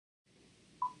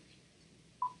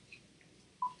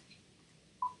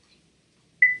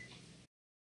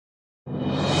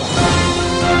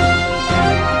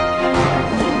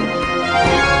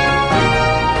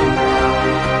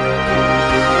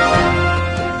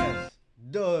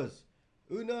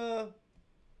Una.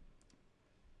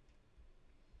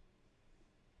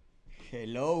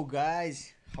 Hello,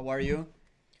 guys. How are you?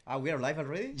 We are live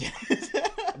already? Yes.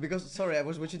 Because, sorry, I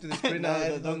was watching to the screen. No,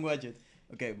 and don't watch it.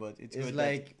 Okay, but it's It's good.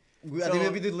 like, we a So-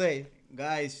 little bit delayed.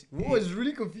 guys. Whoa, it's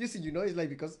really confusing, It's like,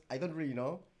 because I don't really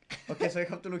know. Okay, so I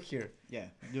have to look here. Yeah,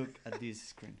 look at this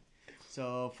screen.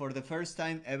 So for the first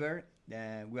time ever,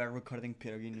 we are recording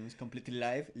Pierogi News completely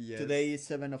live. Yes. Today is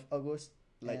 7th of August,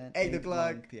 Like and 8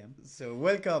 o'clock. 8:01 p.m. So,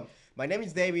 welcome. My name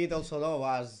is David, also known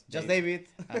as just David.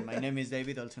 And my name is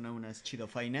David, also known as Chido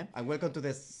Faine. And welcome to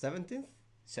the 17th?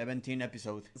 17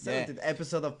 episode. 17th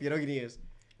episode of Pierogi News.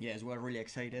 Yes, we're really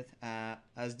excited.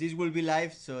 As this will be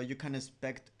live, so you can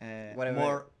expect Whatever.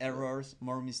 more errors,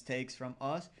 more mistakes from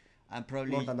us, and More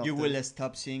probably than you often. will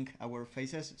stop seeing our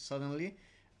faces suddenly.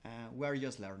 We are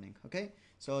just learning, okay?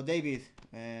 So, David,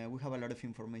 we have a lot of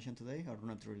information today, or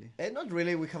not really? Not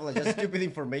really, we have like just stupid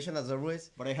information as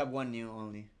always. But I have one new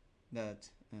only that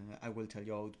I will tell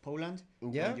you about Poland.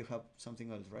 Yeah? And you have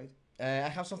something else, right? I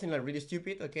have something like really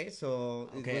stupid, okay? So.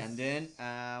 it Okay, was- and then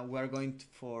we are going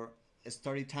for a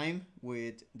story time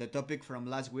with the topic from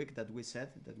last week that we said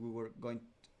that we were going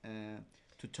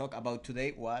to talk about today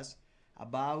was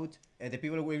about the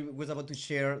people was about to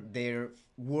share their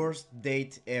worst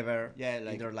date ever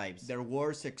like in their lives. their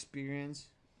worst experience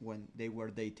when they were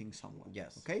dating someone.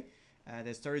 Yes. Okay.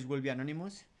 The stories will be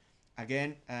anonymous.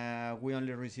 Again, we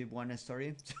only received one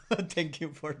story, so thank you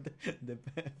for the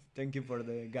thank you for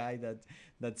the guy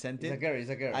that sent It's it. a girl, it's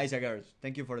a girl. It's a girl.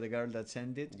 Thank you for the girl that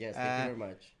sent it. Yes, thank you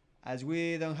very much. As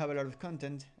we don't have a lot of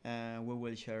content, we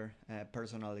will share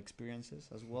personal experiences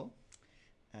as well.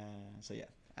 So yeah,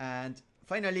 and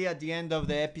finally, at the end of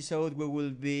the episode, we will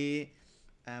be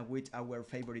with our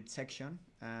favorite section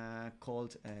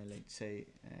called, let's say,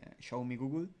 "Show Me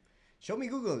Google." Show me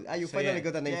Google. You So, finally yeah,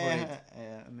 got a name for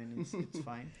it. I mean, it's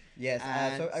fine. Yes,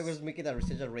 so And- I was making a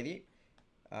research already.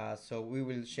 So we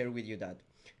will share with you that.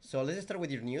 So let's start with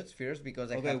your news first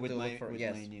because I Okay, have with to my look for with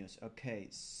yes. my news. Okay,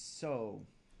 so.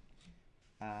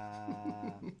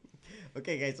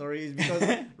 Okay, guys, sorry, it's because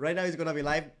right now it's gonna be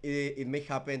live. It may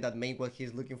happen that while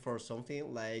he's looking for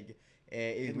something like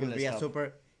it will will be a stop.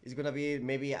 super. It's gonna be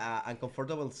maybe a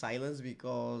uncomfortable silence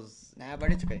because Nah,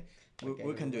 but it's okay. Okay,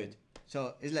 We can do okay. it.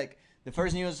 So it's like the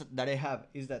first news that I have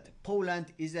is that Poland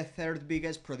is the third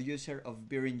biggest producer of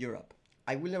beer in Europe.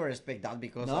 I will never expect that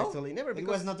because No? actually never It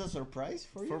because was not a surprise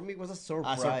for you. for me it was a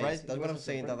surprise. surprise? That's It what was I'm a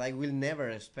saying. That surprise? I will never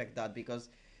expect that because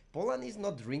Poland is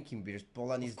not drinking beers.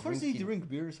 Poland is Of course, drinking, they drink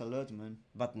beers a lot, man.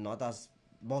 but not as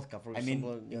vodka, for I mean,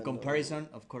 example. in comparison,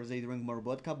 of course, they drink more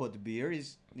vodka, but beer is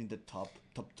in the top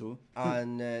two.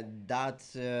 And that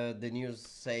the news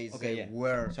says Okay, yeah.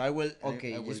 where. So I will.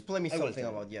 Okay, I will, explain me I will something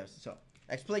tell you. about yes. So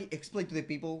Explain to the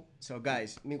people.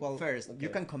 guys, Meanwhile, first you okay.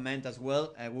 can comment as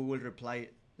well. We will reply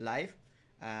live.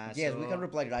 Yes, so we can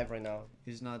reply live right now.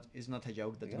 It's not a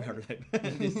joke that we Yeah. are live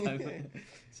this time.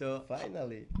 So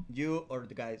Finally, you or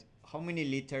the guys, how many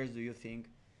liters do you think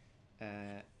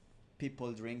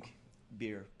people drink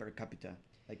beer per capita,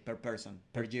 like per person,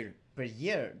 per year? per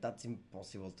year, that's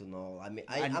impossible to know. I mean,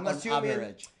 And I'm on assuming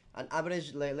average. an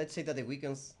average. Like, let's say that the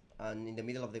weekends and in the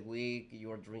middle of the week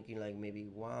you are drinking like maybe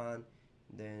one,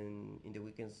 then in the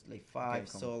weekends like five.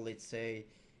 come So let's say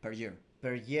Per year.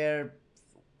 per year,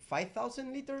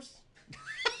 5,000 liters.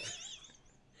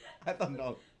 I don't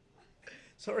know.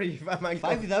 Sorry if I'm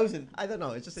 5,000. I don't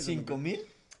know. It's just 5,000?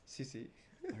 Sí, sí.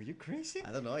 Are you crazy?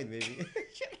 I don't know. It maybe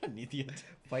You're an idiot.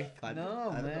 500. No,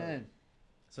 I don't know. man.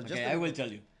 So Okay, I will tell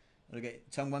you. Okay,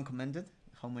 someone commented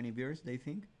how many beers they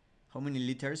think, how many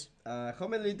liters. How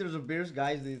many liters of beers,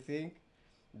 guys, do you think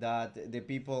that the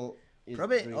people is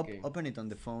Probably drinking? open it on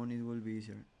the phone. It will be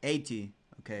easier. 80.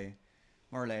 Okay,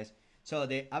 more or less. So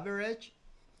the average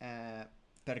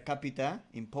per capita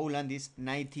in Poland is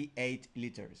 98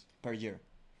 liters per year.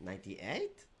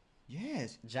 98?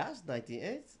 Yes, Just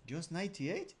 98? just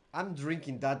 98. I'm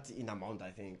drinking that in a month,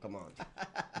 I think. Come on.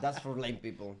 That's for lame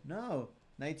people. No,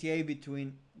 98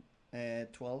 between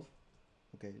 12.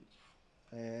 Okay,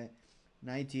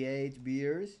 98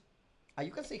 beers.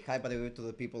 You can say hi, by the way, to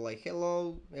the people like,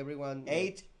 hello, everyone.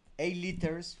 8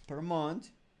 liters per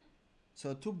month.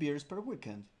 So 2 beers per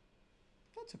weekend.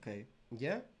 That's okay.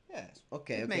 Yeah? Yes.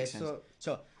 Okay, It okay. makes sense. So,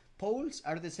 So Poles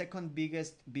are the second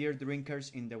biggest beer drinkers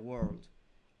in the world,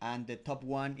 and the top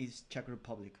one is Czech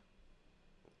Republic.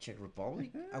 Czech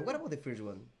Republic? And what about the first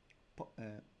one?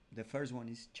 The first one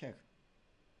is Czech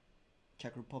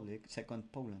Republic.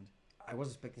 Second, Poland. I was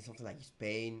expecting something like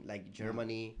Spain, like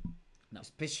Germany. No.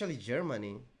 Especially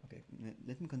Germany. Okay,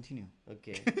 let me continue.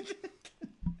 Okay.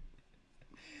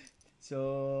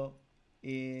 So,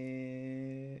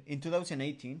 in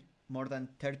 2018, more than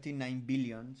 39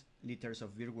 billion liters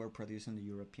of beer were produced in the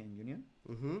European Union.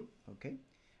 Mm-hmm. Okay,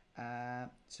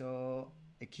 so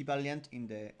equivalent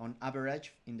on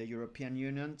average in the European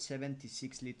Union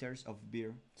 76 liters of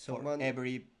beer for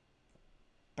every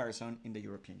person in the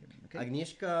European Union. Okay?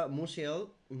 Agnieszka Musiał,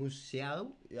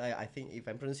 I think if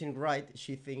I'm pronouncing right,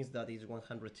 she thinks that is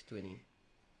 120.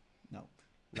 No.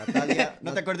 Natalia,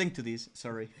 not according to this.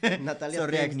 Sorry. Natalia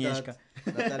sorry, thinks Agnieszka.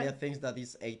 Natalia thinks that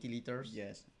is 80 liters.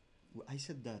 Yes, I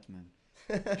said that, man.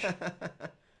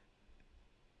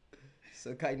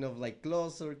 So kind of like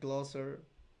closer.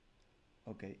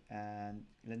 Okay, and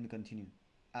let me continue.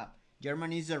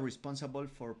 Germany is responsible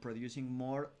for producing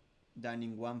more than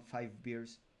in 1.5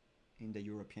 beers in the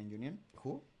European Union.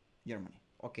 Who? Germany.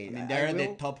 Okay, I mean, they're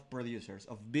the top producers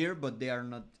of beer, but they are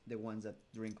not the ones that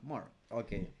drink more.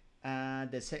 Okay.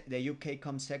 The UK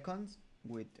comes second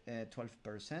with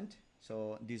 12%.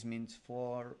 So this means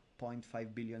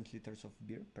 4.5 billion liters of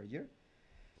beer per year.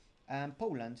 And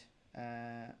Poland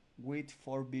with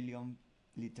 4 billion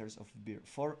liters of beer.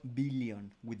 4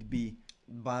 billion with B.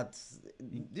 But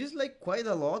this is like quite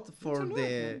a lot for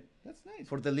That's nice.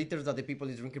 For the liters that the people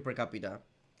is drinking per capita.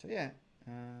 So yeah,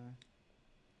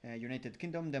 United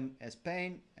Kingdom,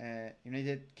 Spain,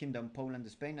 United Kingdom, Poland,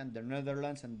 Spain, and the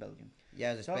Netherlands and Belgium.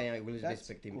 Yes, So Spain. I will be that's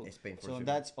expecting cool. Spain for So sure.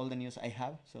 that's all the news I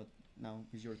have. So now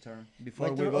it's your turn. Before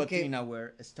My we turn, go okay. in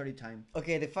our story time.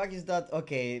 Okay, the fact is that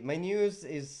my news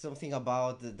is something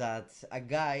about that a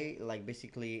guy, like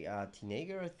basically a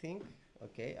teenager, I think.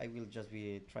 Okay, I will just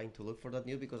be trying to look for that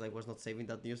news because I was not saving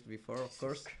that news before, of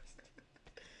course.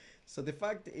 So the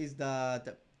fact is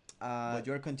that. But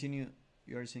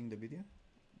you're seeing the video?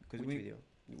 Which video?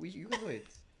 You can do it.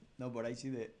 No, but I see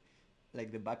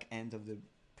the back end of the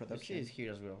She production. is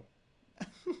here as well.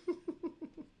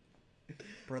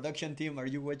 Production team, are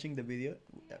you watching the video?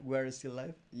 We're still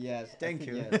live. Yes. Thank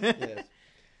you. Yes.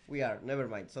 We are. Never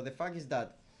mind. So the fact is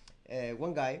that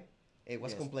one guy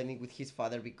was Yes. complaining with his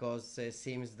father because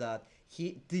seems that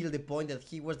till the point that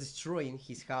he was destroying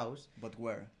his house But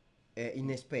where?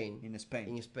 in Spain. In Spain.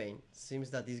 In Spain, seems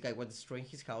that this guy was destroying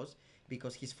his house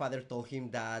because his father told him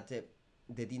that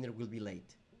the dinner will be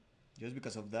late. Just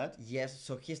because of that? Yes,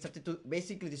 so he started to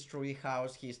basically destroy the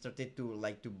house. He started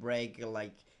to break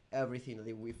everything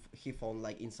that he found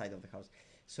inside of the house.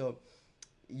 So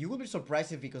you will be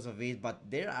surprised because of it, but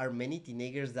there are many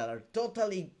teenagers that are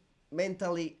totally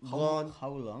mentally gone. How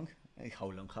long?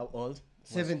 How old?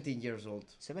 17 years old.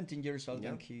 17 years old,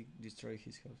 Yeah. and he destroyed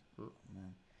his house.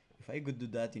 Man, if I could do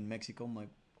that in Mexico,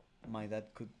 my dad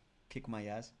could kick my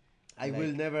ass. I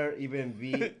will never even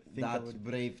be about that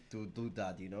brave to do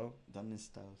that, you know. Done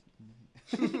style.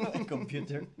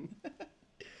 Computer.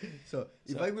 So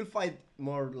if I will find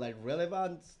more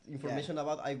relevant information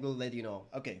about, I will let you know.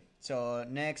 Okay, so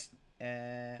next.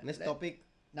 Next topic.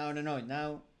 No.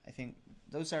 Now I think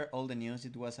those are all the news.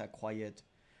 It was a quiet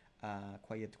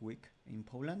week in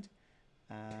Poland.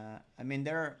 I mean,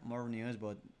 there are more news,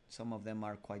 but some of them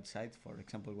are quite sad. For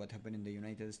example, what happened in the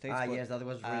United States. But, Yes, that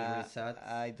was really sad.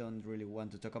 I don't really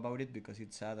want to talk about it because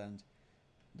it's sad, and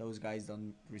those guys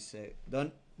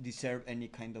don't deserve any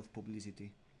kind of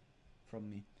publicity from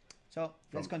me. So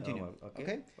let's continue.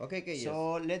 Okay. Yes.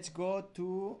 So let's go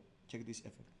to check this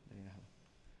effect that I have.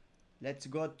 Let's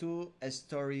go to a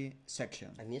story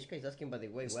section. Agnieszka is asking, by the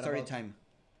way, what Story about... time.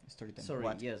 Story time. Sorry,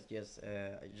 What? yes.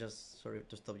 Just sorry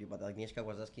to stop you, but Agnieszka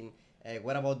was asking,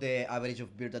 what about the average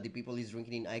of beer that the people is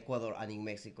drinking in Ecuador and in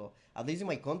Mexico? At least in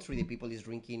my country, the people is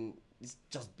drinking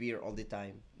just beer all the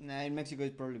time. Nah, in Mexico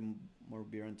it's probably more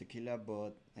beer and tequila,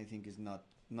 but I think it's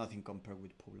nothing compared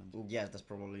with Poland. Yes, that's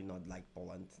probably not like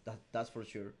Poland. That's for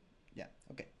sure. Yeah.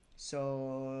 Okay.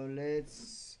 So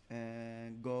let's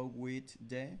go with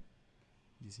the.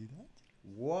 You see that?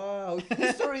 Wow,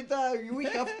 story time. We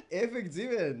have effects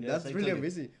even. Yes, That's I really told you.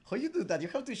 amazing. How you do that? You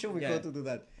have to show me Yeah. how to do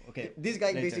that. Okay. This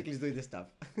guy later. basically is doing the stuff.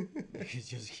 He's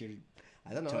just here.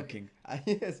 I don't know. Talking.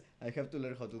 Yes, I have to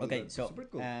learn how to do Okay, that. so Super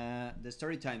cool. the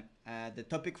story time. The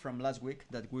topic from last week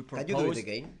that we proposed. Can you do it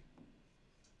again?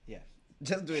 Yeah.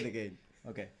 Just do it again.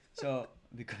 Okay. So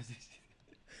because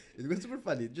It was super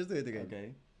funny. Just do it again.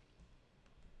 okay.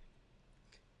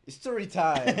 Story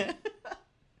time.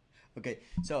 Okay.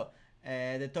 So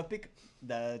the topic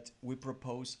that we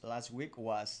proposed last week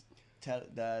was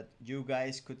that you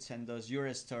guys could send us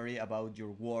your story about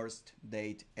your worst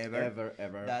date ever.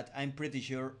 ever. That I'm pretty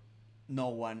sure no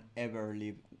one ever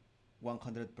lived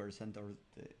 100% or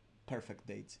the perfect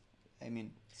dates. I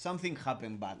mean, something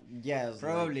happened bad. Yes.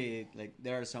 Probably like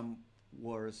there are some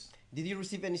worse. Did you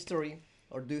receive any story,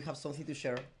 or do you have something to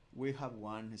share? We have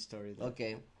one story. That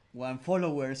Okay. one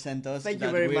follower sent us Thank you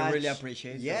that very we much. really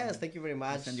appreciate. Yes, So thank you very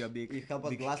much. send you a big, You helped us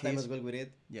big last time kiss. as well with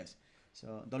it. Yes.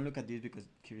 So don't look at this because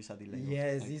here is a delay. of,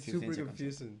 Yes, like, it's 15 super seconds.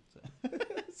 confusing. So-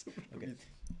 Super Okay.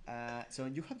 confusing. So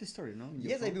you have the story, no? in your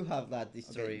Yes, I phone? do have that Okay,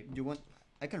 story. You want?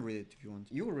 I can read it if you want.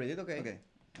 You will read it, okay? Okay.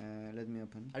 Let me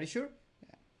open. Are you sure?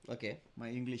 Yeah. Okay. My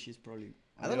English is probably.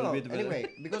 I don't know. Anyway,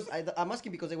 because I'm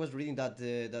asking because I was reading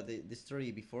the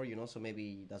story before, you know, so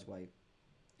maybe that's why.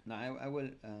 No, I will.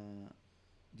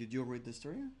 Did you read the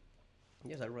story?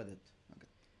 Yes, I read it.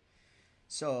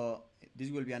 So this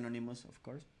will be anonymous, of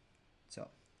course. So,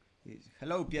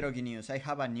 hello, Pierogi News. I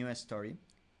have a new story.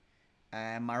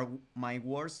 My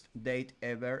worst date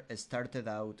ever started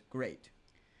out great.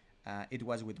 It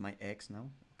was with my ex now.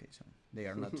 Okay, so they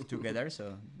are not together.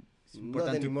 So it's Not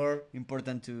important anymore.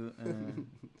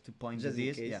 to point to Just in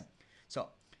this. case. Yeah. So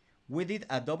we did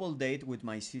a double date with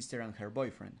my sister and her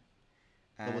boyfriend.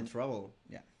 Double And trouble.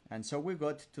 yeah, and so we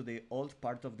got to the old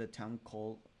part of the town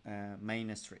called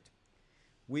Main Street.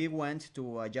 We went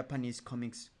to a Japanese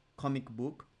comic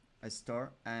book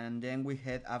store, and then we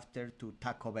head after to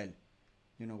Taco Bell.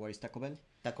 You know where is Taco Bell?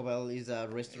 Taco Bell is a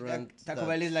restaurant. Taco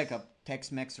Bell is like a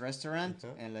Tex-Mex restaurant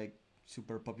Uh-huh. and like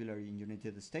super popular in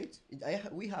United States.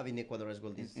 We have in Ecuador as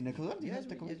well. This In Ecuador, you yes, have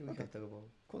Taco Bell? yes, we Okay. have Taco Bell.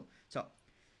 Cool. So,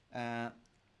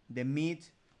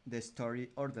 the story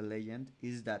or the legend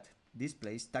is that this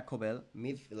place, Taco Bell,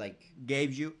 Myth like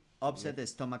gave you upset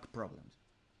stomach problems.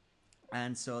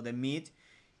 And so the myth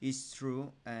is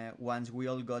true. Once we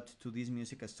all got to this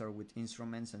music store with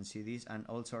instruments and CDs and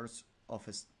all sorts of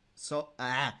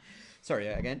sorry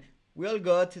again. We all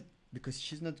got because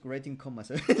she's not writing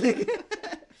commas.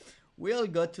 We all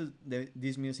got to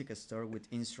this music store with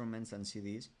instruments and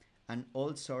CDs and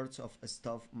all sorts of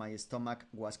stuff. My stomach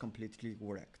was completely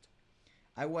wrecked.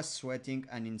 I was sweating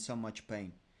and in so much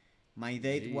pain. My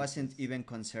date wasn't even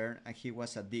concerned, and he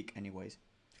was a dick anyways.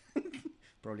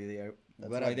 Probably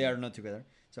that's why they are not together.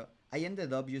 So I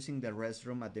ended up using the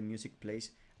restroom at the music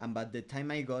place, and by the time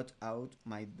I got out,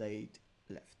 my date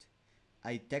left.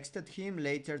 I texted him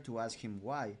later to ask him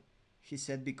why. He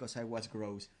said because I was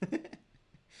gross.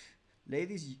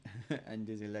 Ladies, and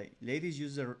this is like, ladies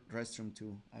use the restroom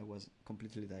too. I was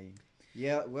completely dying.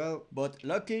 yeah. Well, But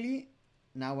luckily,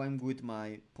 now I'm with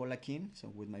my Polakin,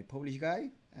 so with my Polish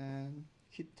guy, and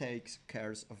he takes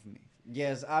cares of me.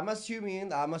 yes. I'm assuming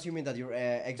that your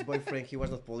ex-boyfriend he was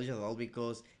not Polish at all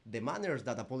because the manners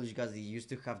that a Polish guy used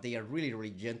to have they are really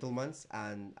really gentlemen,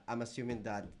 and I'm assuming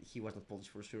that he was not Polish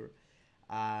for sure,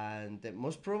 and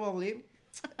most probably.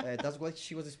 That's what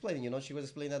she was explaining. You know, she was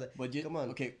explaining that. But you, come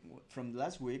on, okay, from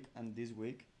last week and this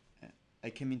week, I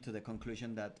came into the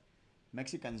conclusion that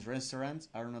Mexican restaurants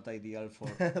are not ideal for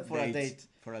For a dates, date.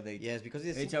 For a date, yes, because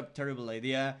it's a terrible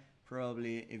idea.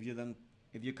 Probably if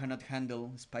you cannot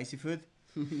handle spicy food,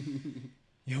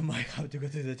 you might have to go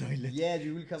to the toilet. yeah,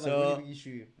 you will have So- a really big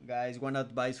issue. Guys, one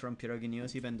advice from Pierogi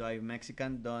News: even though I'm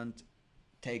Mexican, don't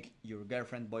take your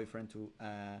girlfriend, boyfriend to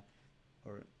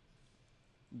or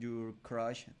your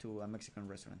crush to a Mexican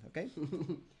restaurant. Okay?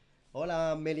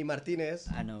 Hola, Meli Martinez.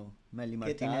 I know. Melly ¿Qué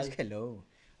Martinez, tal? hello.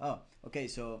 Oh, okay,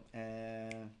 so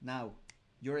now,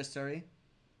 your story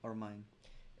or mine?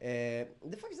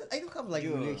 The fact is that I don't have like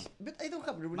You- really, but I don't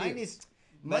have really. Mine is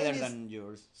Mine better is- than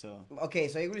yours, so. Okay,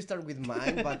 so I will start with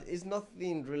mine, but it's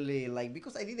nothing really like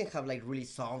because I didn't have like really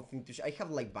something to. I have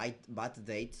like bad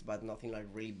dates, but nothing like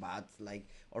really bad, like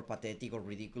or pathetic or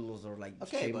ridiculous or like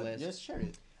Okay, but shameless. just share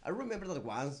it. I remember that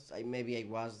once I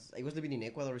was living in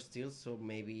Ecuador still, so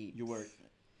maybe You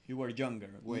were younger,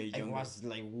 way I younger. was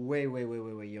like way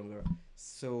younger.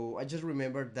 So I just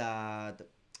remember that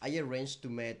I arranged to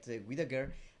meet with a girl,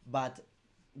 but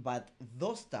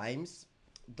those times,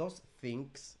 those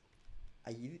things,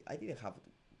 I didn't have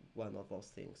one of those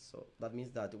things. So that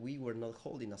means that we were not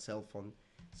holding a cell phone,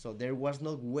 so there was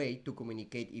no way to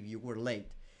communicate if you were late.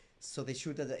 So the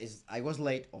shoot that is I was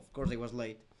late. Of course, I was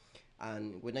late,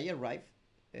 and when I arrived,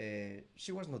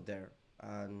 she was not there,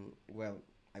 and well.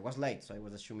 I was late, so I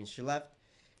was assuming she left.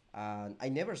 And I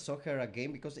never saw her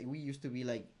again because we used to be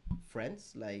like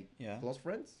friends, like Yeah. close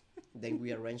friends. Then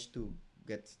we arranged to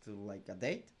get to like a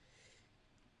date.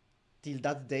 Till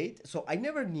that date, so I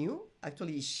never knew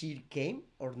actually if she came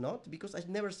or not because I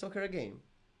never saw her again.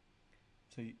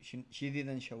 So she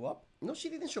didn't show up? No, she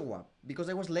didn't show up because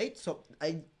I was late, so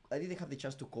I didn't have the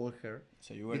chance to call her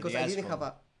So you were because the I didn't asshole. have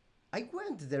a. I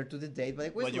went there to the date, but I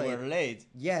was But you late. were late,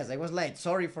 Yes, I was late.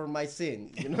 Sorry for my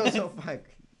sin. You know, so fuck.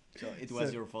 so it was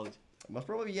So- your fault. Most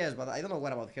probably yes, but I don't know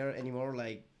what about her anymore.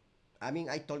 Like, I mean,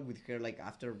 I talked with her like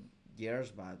after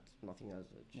years, but nothing else.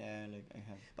 Yeah, like I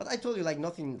have. But I told you, like,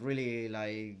 nothing really,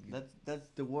 like. That's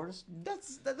the worst.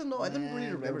 That's I don't know. I don't really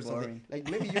Nah, remember they're something. boring. Like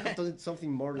maybe you have told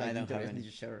something more I like don't have interesting any.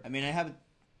 to share. I mean, I have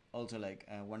also like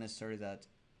one story that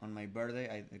on my birthday,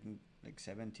 I think like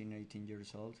 17, 18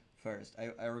 years old. First,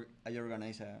 I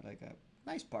organized like a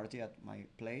nice party at my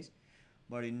place,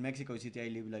 but in Mexico City, I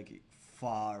live like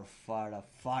far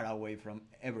away from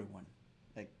everyone.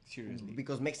 Like seriously,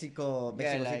 Because Mexico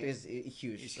yeah, City like is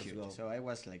huge it's as huge. well. So I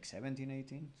was like 17,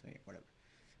 18. So yeah,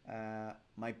 whatever.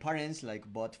 My parents like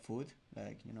bought food,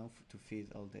 like to feed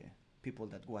all the people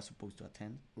that was supposed to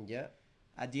attend. Yeah.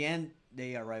 At the end,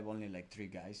 they arrived only like three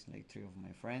guys, like three of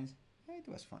my friends. It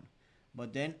was fun,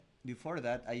 but then before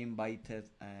that, I invited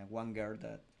one girl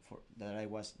that I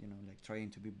was like trying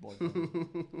to be boyfriend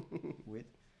with.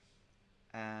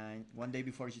 And one day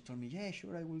before, she told me, "Yeah,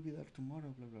 sure, I will be there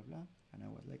tomorrow." Blah blah blah. And I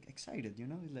was like excited,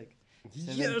 It's like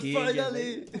Yes, 17 finally!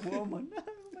 like, woman.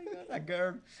 Oh my god, a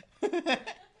girl.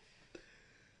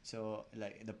 So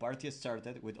like the party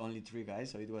started with only three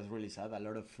guys, so it was really sad. A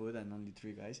lot of food and only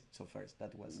three guys. So first,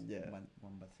 that was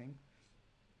one bad thing.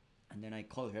 And then I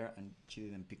called her and she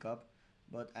didn't pick up,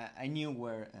 but I knew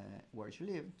where she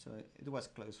lived, so it was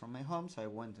close from my home. So I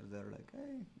went there like,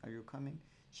 "Hey, are you coming?"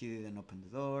 She didn't open the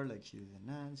door, like she didn't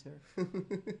answer.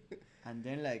 And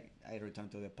then like I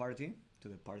returned to the party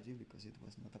because it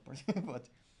was not a party, but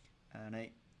and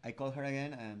I called her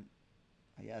again and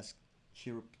I asked.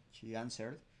 She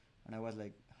answered, and I was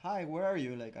like, "Hi, where are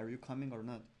you? Like, are you coming or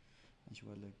not?" And she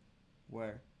was like,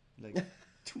 "Where?" Like,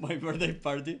 "To my birthday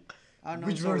party." "Oh no,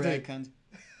 Which sorry, birthday? I can't."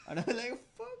 And I was like,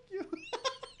 "Fuck you."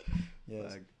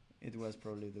 Yes, Fuck. it was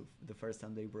probably the first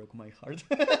time they broke my heart.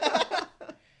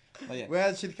 But yeah,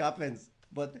 Well, shit happens.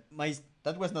 but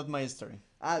that was not my story.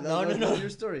 That No, was no, no. not your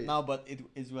story. No, but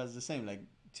it was the same, like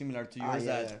similar to yours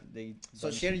Yeah, that yeah. they. So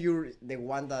don't- share the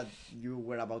one that you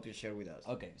were about to share with us.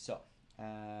 Okay, so,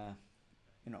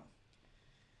 you know,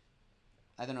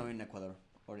 I don't know in Ecuador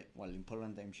or well in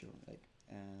Poland, I'm sure. Like,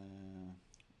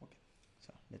 okay,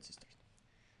 so let's start.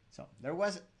 So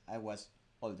I was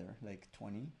older, like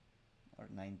 20 or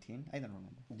 19, I don't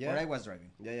remember. Yeah. Or I was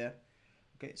driving. Yeah.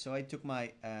 Okay, so I took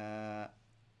my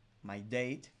my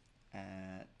date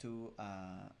to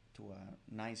a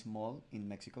nice mall in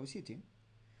Mexico City.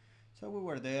 So we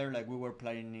were there, like we were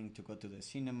planning to go to the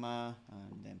cinema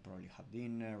and then probably have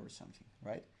dinner or something,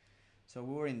 right? So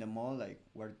we were in the mall, like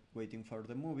we're waiting for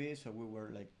the movie. So we were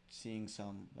like seeing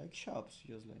some like shops,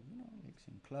 just like like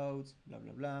some clothes, blah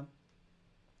blah blah.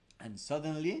 And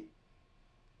suddenly,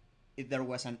 there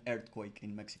was an earthquake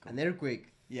in Mexico. An earthquake.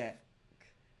 Yeah,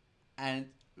 and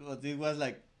it was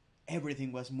like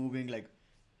everything was moving, like,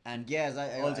 and Yes,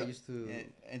 I also used to.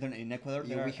 I don't know, in Ecuador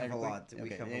Yeah, there we are have a earthquake- lot. We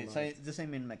okay, have a so lot. it's the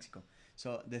same in Mexico.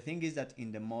 So the thing is that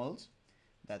in the malls,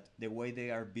 that the way they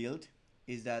are built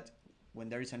is that when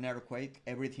there is an earthquake,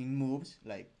 everything moves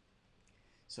like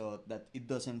so that it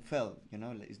doesn't fall.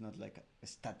 Like, it's not like a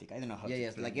static. I don't know how. Yeah, to yes,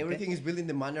 explain like it, okay? everything is built in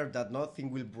the manner that nothing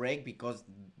will break because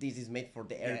this is made for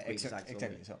the Yeah, earthquake.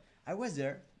 exactly. So I was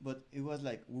there, but it was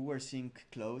like we were seeing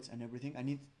clothes and everything, and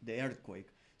it's the earthquake.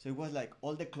 So it was like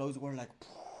all the clothes were like,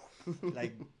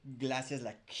 like glasses,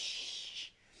 like,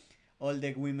 all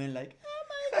the women like, oh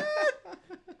my god.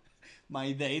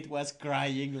 My date was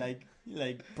crying, like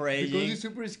praying. Because it's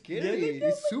super scary. Yeah,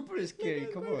 like, It's super scary.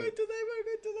 We're Come going on. to die, we're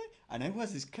going to die. And I was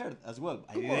scared as well.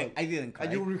 Come on. I didn't cry.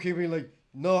 And you were giving like,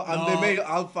 no, I'm the No. male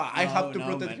alpha. I have to No,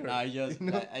 protect man. her. I just,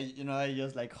 No. I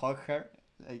just like hug her,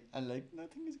 like, and like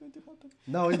nothing is going to happen.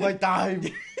 Now it's my time.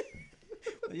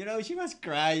 But, she was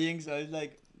crying, so it's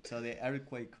like, so the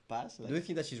earthquake passed. Like, Do you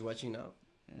think that she's watching now?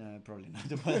 probably not,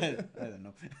 but I don't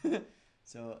know.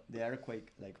 So the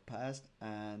earthquake like passed,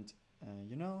 and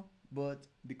but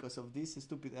because of this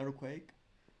stupid earthquake,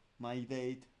 my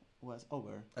date was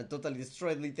over. And totally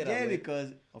destroyed, literally. Yeah,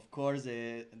 because of course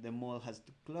the mall has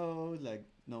to close. Like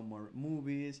no more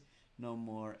movies, no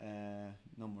more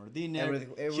dinner.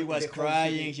 She was the whole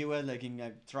crying. city- She was like in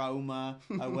a trauma.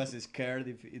 I was scared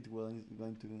if it was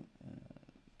going to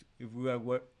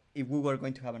if we were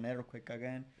going to have an earthquake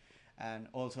again. And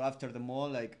also after the mall,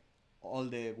 like all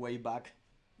the way back,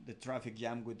 the traffic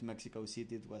jam with Mexico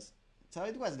City. It was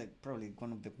like probably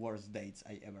one of the worst dates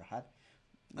I ever had.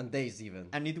 And days even.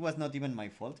 And it was not even my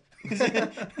fault.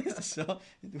 So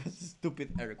it was a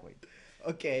stupid earthquake.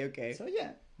 Okay. So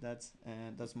yeah, that's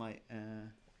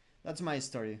my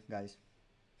story, guys.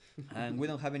 And we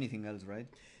don't have anything else, right?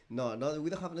 No, we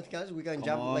don't have anything else. We can Come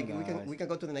jump. on, Like guys. we can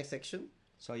go to the next section.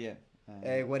 So yeah,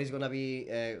 What is gonna be?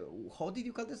 How did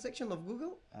you call the section of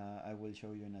Google? I will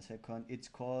show you in a second. It's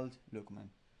called, look, man.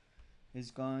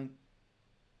 It's going.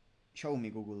 Show me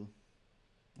Google.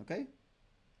 Okay.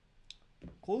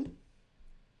 Cool.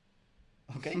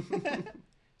 Okay.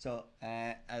 So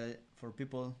for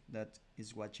people that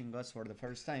is watching us for the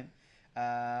first time,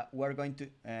 we're going to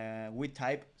we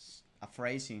type a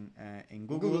phrase in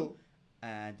Google,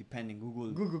 depending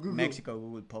Google Mexico,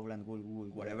 Google Poland, Google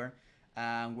whatever,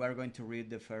 and we're going to read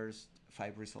the first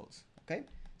 5 results. Okay.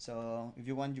 So if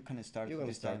you want, you can start. You're gonna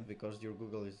this start time. because your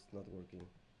Google is not working.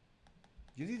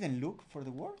 You didn't look for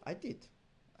the word. I did.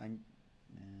 And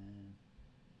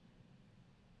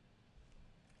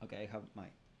okay, I have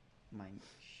mine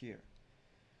here.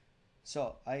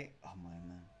 So oh my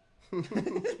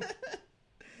man.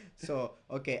 So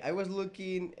okay, I was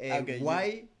looking. Okay,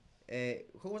 Why?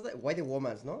 Who was that? Why the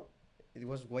Womans? No, it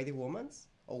was Why the Womans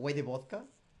or Why the Vodka?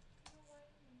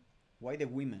 Why the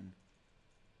women?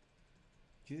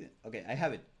 Okay, I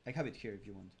have it. I have it here if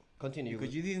you want. Continue.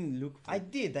 Because you didn't look. For I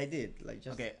did. Like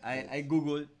just. Okay, I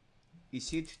googled.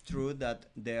 Is it true that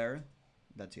there?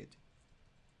 That's it.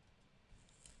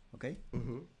 Okay.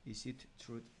 Mm-hmm. Is it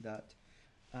true that?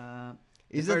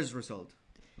 Is the it- first result.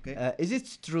 Okay. Is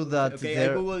it true that Okay,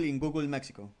 there? I Google in Google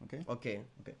Mexico. Okay. Okay.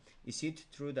 Okay. Is it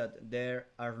true that there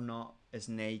are no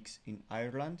snakes in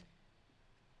Ireland?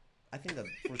 I think that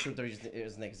for sure there is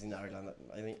snakes in Ireland.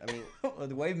 I mean,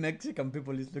 Why Mexican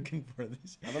people is looking for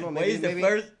this? I don't know. Why Maybe, is the maybe,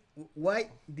 first? Why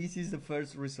this is the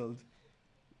first result?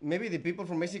 maybe the people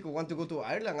from Mexico want to go to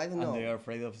Ireland. I don't And know. they are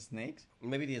afraid of snakes.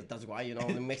 Maybe that's why, you know,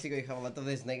 in Mexico you have a lot of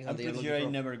the snakes. I'm And they're pretty looking sure I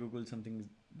for... never googled something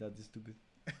that stupid.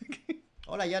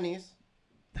 Hola, Yanis.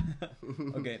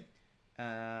 Okay.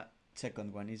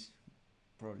 Second one is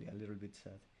probably a little bit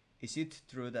sad. Is it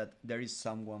true that there is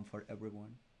someone for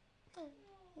everyone?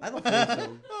 I don't think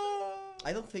so.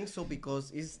 I don't think so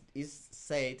because it's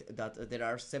said that there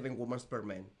are 7 women per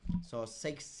man. So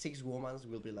six women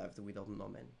will be left without no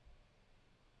men.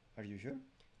 Are you sure?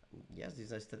 Yes,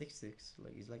 these are statistics.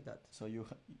 Like it's like that. So you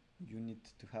need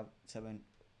to have 7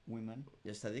 women.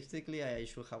 Yeah, statistically, I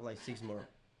should have like 6 more.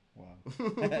 Wow.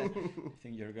 I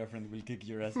think your girlfriend will kick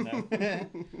your ass now.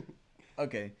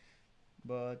 Okay.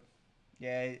 But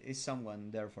yeah, it's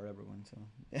someone there for everyone, so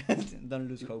don't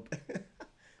lose hope.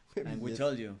 And we Yes.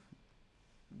 told you,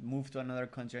 move to another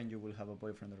country and you will have a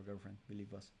boyfriend or girlfriend,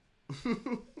 believe us.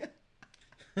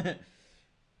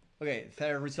 Okay,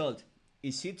 third result.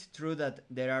 Is it true that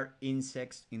there are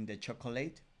insects in the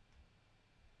chocolate?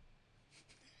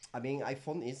 I mean, I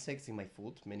found insects in my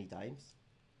food many times.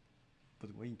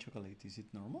 But why in chocolate? Is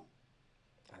it normal?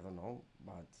 I don't know,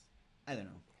 but I don't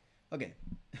know. Okay,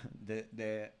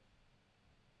 the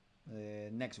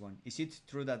next one. Is it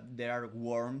true that there are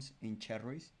worms in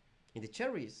cherries? in the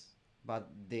cherries. But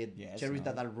the Yes, cherries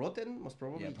no. that are rotten, most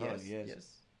probably, Yeah, probably, yes.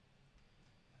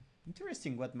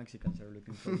 Interesting what Mexicans are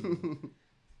looking for.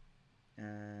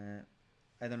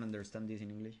 I don't understand this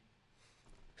in English.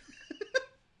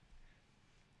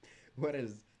 What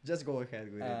else? Just go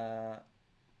ahead with it.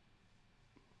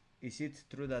 Is it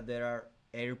true that there are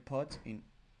AirPods in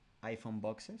iPhone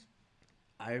boxes?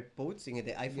 AirPods in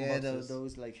the iPhone Yeah, boxes.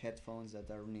 those like headphones that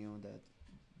are new that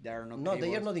they are not. No, they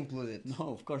are cables. not included. No,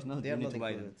 of course not. They You are need not to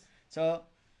buy them. included. So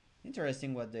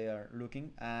interesting what they are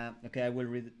looking. Okay, I will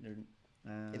read.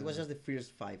 It was just the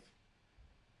first 5.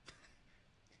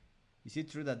 Is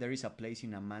it true that there is a place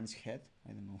in a man's head?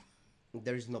 I don't know.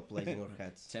 There is no place in our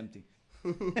heads. It's empty.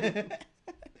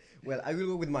 Well, I will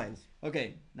go with mine.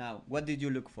 Okay, now what did you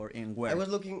look for in where? I was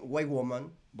looking white woman,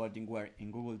 But in where?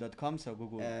 In Google.com. So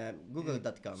Google.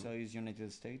 Google.com. So it's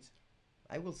United States.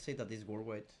 I will say that is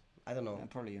worldwide. I don't know.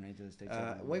 Probably United States.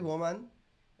 White woman.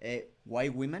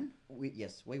 White women.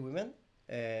 Yes, white women.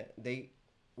 They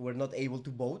were not able to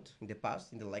vote in the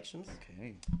past in the elections.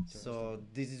 Okay. So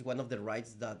this is one of the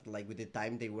rights that, like, with the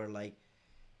time they were like,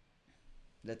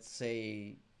 let's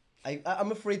say,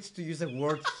 I'm afraid to use a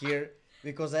word here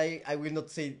because I will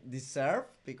not say deserve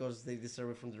because they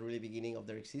deserve it from the really beginning of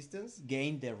their existence.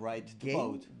 Gain the right to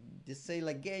vote. Just say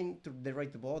like gain to the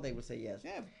right to vote. I will say yes.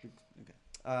 Yeah.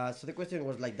 Okay. So the question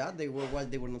was like that. They were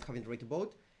not having the right to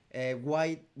vote.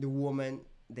 Why the women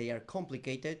they are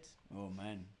complicated? Oh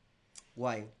man.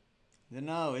 Why? I don't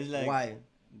know. It's like Why?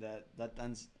 that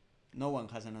answer. No one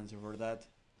has an answer for that.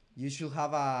 You should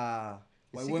have a.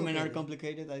 Why women are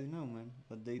complicated? I don't know, man.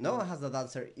 But they. No don't. one has that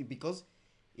answer because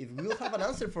if we'll have an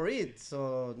answer for it,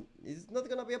 so it's not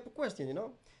gonna be a question, you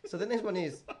know. So the next one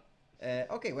is,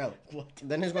 okay, well, What?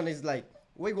 the next one is like,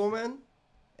 white women,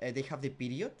 they have the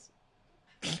period.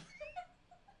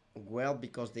 Well,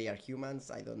 because they are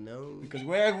humans, I don't know. Because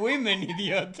we are women,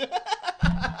 idiot.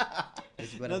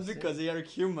 That's what Not I'm saying. because they are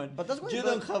human. But that's what- you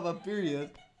don't have a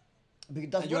period. That's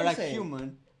And what you're I'm a saying.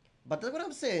 human. But that's what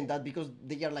I'm saying. That because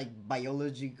they are like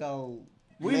biological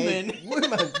Women.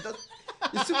 Women.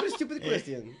 It's super stupid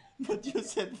question. But you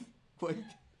said what?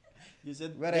 You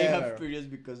said they Whatever. have periods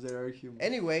because they are human.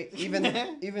 Anyway, even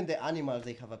the animals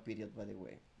they have a period, by the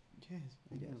way. Yes.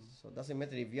 Yes. So it doesn't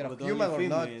matter if you're But a human only or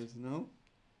not. females, no?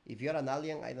 If you're an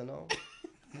alien, I don't know.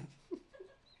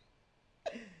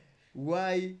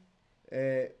 Why?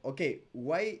 Okay.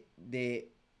 Why the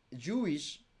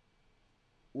Jewish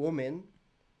women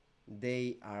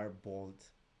they are bald?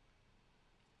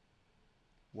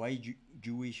 Why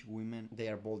Jewish women They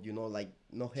are bald. You know, like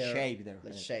no hair. shave their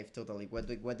Like head? shave totally.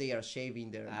 What they are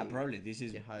shaving their. Probably this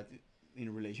is their head.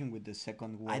 in relation with the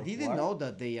Second World I didn't War. know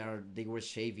that they were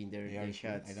shaving their They are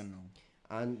heads. I don't know.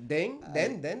 And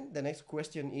then the next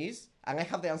question is, and I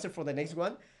have the answer for the next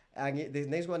one. And the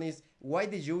next one is why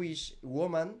the Jewish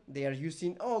woman they are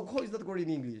using. Oh, how is that word in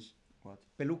English? What?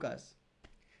 Pelucas.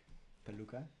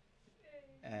 Peluca?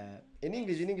 In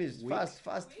English, Wigs?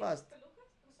 fast. Pelucas,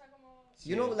 o sea, como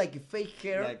You know, like fake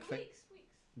hair. Like wigs.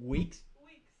 wigs?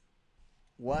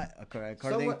 What? Okay,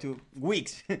 according So to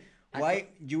wigs. Why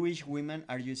Jewish women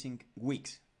are using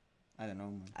wigs? I don't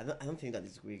know. Man. I don't think that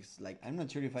is wigs. Like I'm not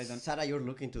sure if I don't. Sarah, you're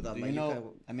looking to that. Do like you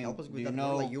know- can I mean, help us do with you that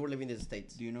know- word, like you were living in the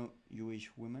States. Do you know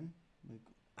Jewish women? Like,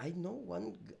 I know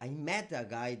one. I met a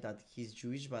guy that he's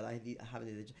Jewish, but I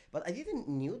haven't. But I didn't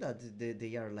knew that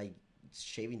they are like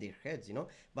shaving their heads, you know.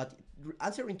 But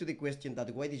answering to the question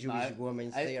that why the Jewish women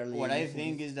they are. what I using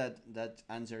think this- is that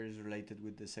answer is related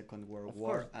with the Second World Of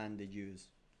War course. and the Jews.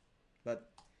 But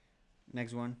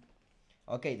next one.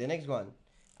 Okay, the next one.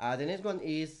 The next one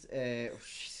is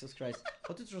Jesus Christ.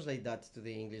 How to translate that to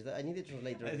the English? I need a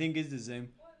translator. I think it's the same,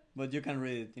 but you can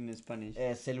read it in Spanish.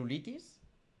 Cellulitis.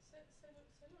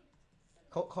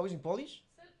 How is in Polish?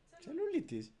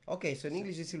 Cellulitis. Okay, so in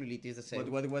English is cellulitis the same.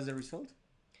 But what was the result?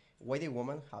 Why the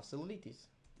woman have cellulitis?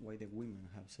 Why the women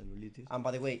have cellulitis? And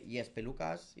by the way, yes,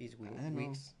 pelucas is I don't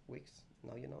know. wigs.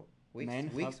 Now you know. Wigs,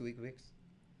 Men wigs, have- wigs.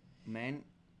 Men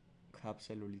have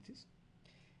cellulitis?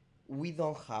 We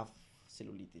don't have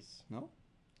cellulitis. No?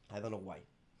 I don't know why.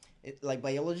 Like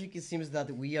biologically, it seems that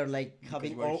we are like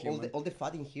having we're all human. the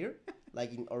fat in here,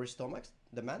 like in our stomachs,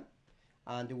 the man,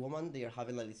 and the woman they are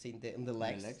having like let's say in the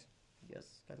legs. legs? Yes,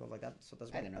 kind of like that. So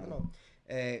that's I why don't I don't know.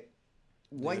 know.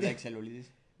 Why Why the like cellulitis?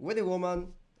 why the woman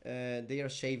they are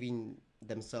shaving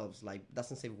themselves? Like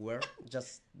doesn't say where,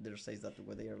 just there says that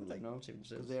where they are like No, shaving because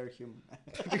themselves they are human.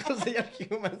 because they are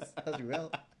humans as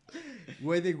well.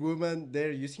 Why the woman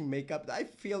they're using makeup? I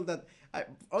feel that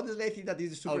honestly I think that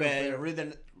this is super Okay, unfair.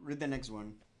 read the next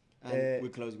one, and Uh, we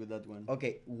close with that one.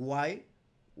 Okay, why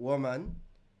woman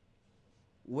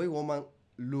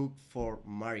look for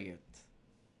married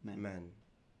man?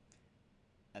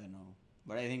 I don't know,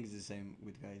 but I think it's the same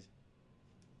with guys.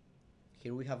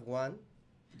 Here we have one,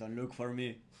 Don't look for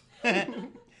me.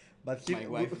 but here My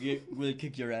wife will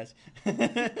kick your ass.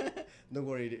 don't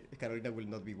worry, Carolina will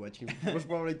not be watching. Most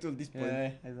probably till this point.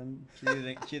 I don't.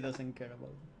 She doesn't care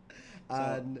about.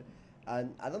 And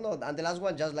I don't know. And the last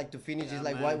one, just like to finish, Yeah, is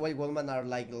like man. why women are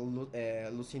like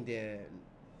losing the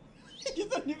You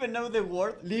don't even know the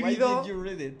word. Why Libido. did you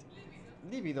read it?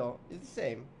 libido. It's the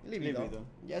same. Libido. Libido.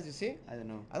 Yes, you see. I don't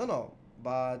know. I don't know,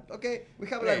 but okay, we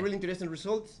have Okay. like really interesting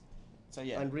results. So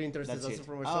yeah, And really interested that's also it.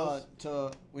 from ourselves.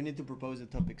 So we need to propose the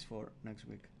topics for next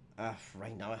week.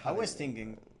 Right now, I was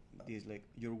thinking this like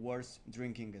your worst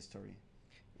drinking story.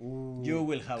 Ooh. You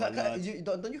will have a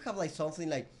lot. Don't you have like something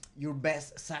like your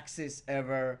best success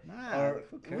ever? Nah, or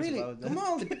who cares really? about that? Come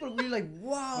on, the people will be like,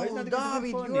 wow, Why is that going to be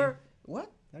David, funny? you're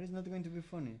what? That is not going to be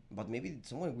funny. But maybe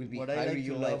someone will be What I hiring like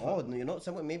you to like, love- oh, you know,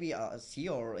 someone maybe a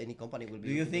CEO or any company will be.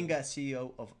 Do you looking think at- a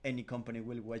CEO of any company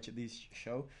will watch this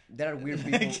show? there are weird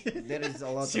people? There is a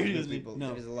lot of Seriously, weird people. no.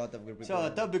 There is a lot of weird people. So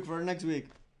a topic for next week.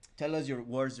 Tell us your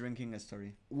worst drinking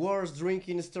story. Worst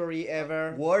drinking story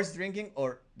ever. Worst drinking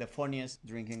or the funniest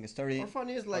drinking story? Or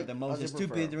funny is Or like the as most you stupid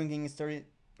prefer. drinking story.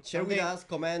 Share with Something- us,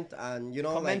 comment, and you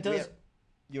know, Comment like we us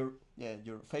are-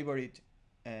 your favorite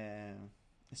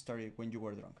story when you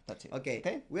were drunk. That's it. Okay.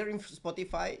 Okay. We're in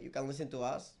Spotify. You can listen to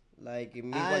us. Like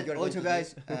meanwhile And you're going also, to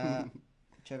guys, do-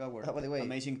 check out our Oh, by the way.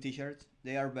 amazing T-shirts.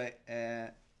 They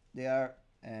are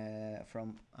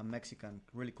from a Mexican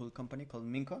really cool company called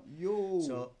Minco. Yo.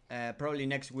 So probably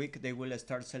next week they will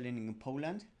start selling in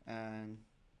Poland, and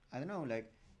I don't know, like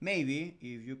maybe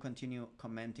if you continue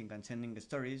commenting and sending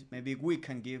stories, maybe we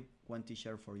can give one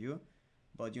T-shirt for you,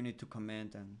 but you need to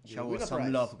comment and Yeah, show with us a some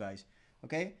price. love, guys.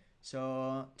 Okay.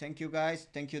 So thank you guys,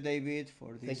 thank you David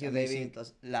for this Thank you, amazing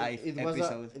David. live it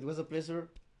episode. it was a pleasure.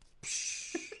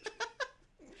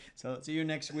 So see you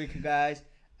next week, guys,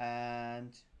 and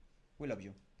we love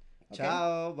you. Okay?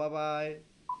 Ciao. Bye bye.